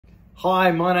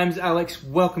Hi, my name's Alex.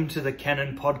 Welcome to the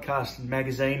Canon podcast and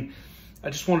magazine.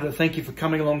 I just wanted to thank you for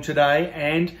coming along today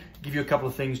and give you a couple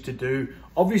of things to do.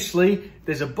 Obviously,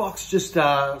 there's a box just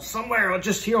somewhere or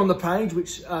just here on the page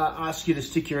which asks you to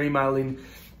stick your email in.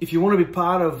 If you want to be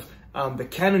part of the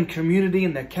Canon community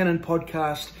and the Canon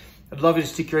podcast, I'd love you to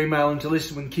stick your email in to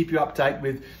listen. We can keep you updated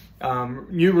with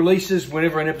new releases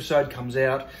whenever an episode comes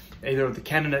out, either of the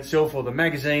Canon itself or the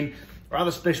magazine, or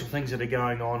other special things that are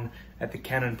going on at the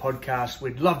Canon podcast.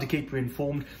 We'd love to keep you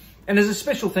informed. And as a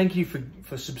special thank you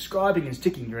for subscribing and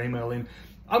sticking your email in,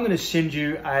 I'm going to send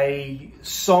you a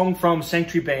song from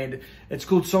Sanctuary Band. It's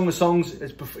called Song of Songs.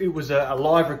 It was a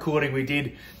live recording we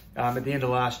did at the end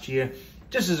of last year,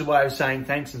 just as a way of saying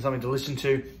thanks and something to listen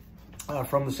to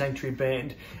from the Sanctuary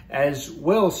Band as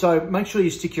well. So make sure you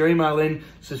stick your email in,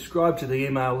 subscribe to the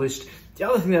email list. The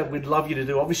other thing that we'd love you to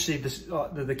do, obviously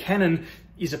the Canon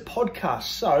is a podcast,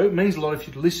 so it means a lot if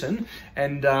you listen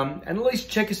and at least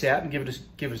check us out and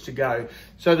give us a go.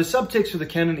 So the subtext for the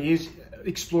Canon is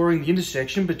exploring the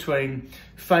intersection between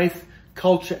faith,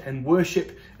 culture and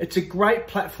worship. It's a great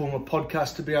platform, a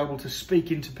podcast, to be able to speak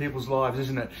into people's lives,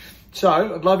 isn't it?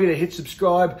 So I'd love you to hit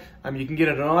subscribe. You can get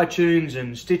it on iTunes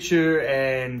and Stitcher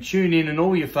and TuneIn and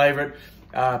all your favorite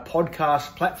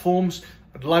podcast platforms.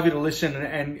 I'd love you to listen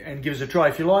and give us a try.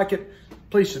 If you like it,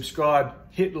 please subscribe,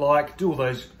 hit like, do all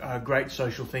those great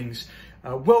social things.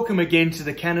 Welcome again to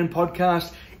the Canon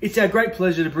podcast. It's our great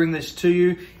pleasure to bring this to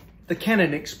you. The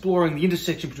Canon, exploring the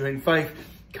intersection between faith,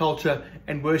 culture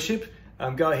and worship.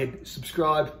 Go ahead,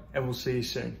 subscribe, and we'll see you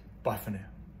soon. Bye for now.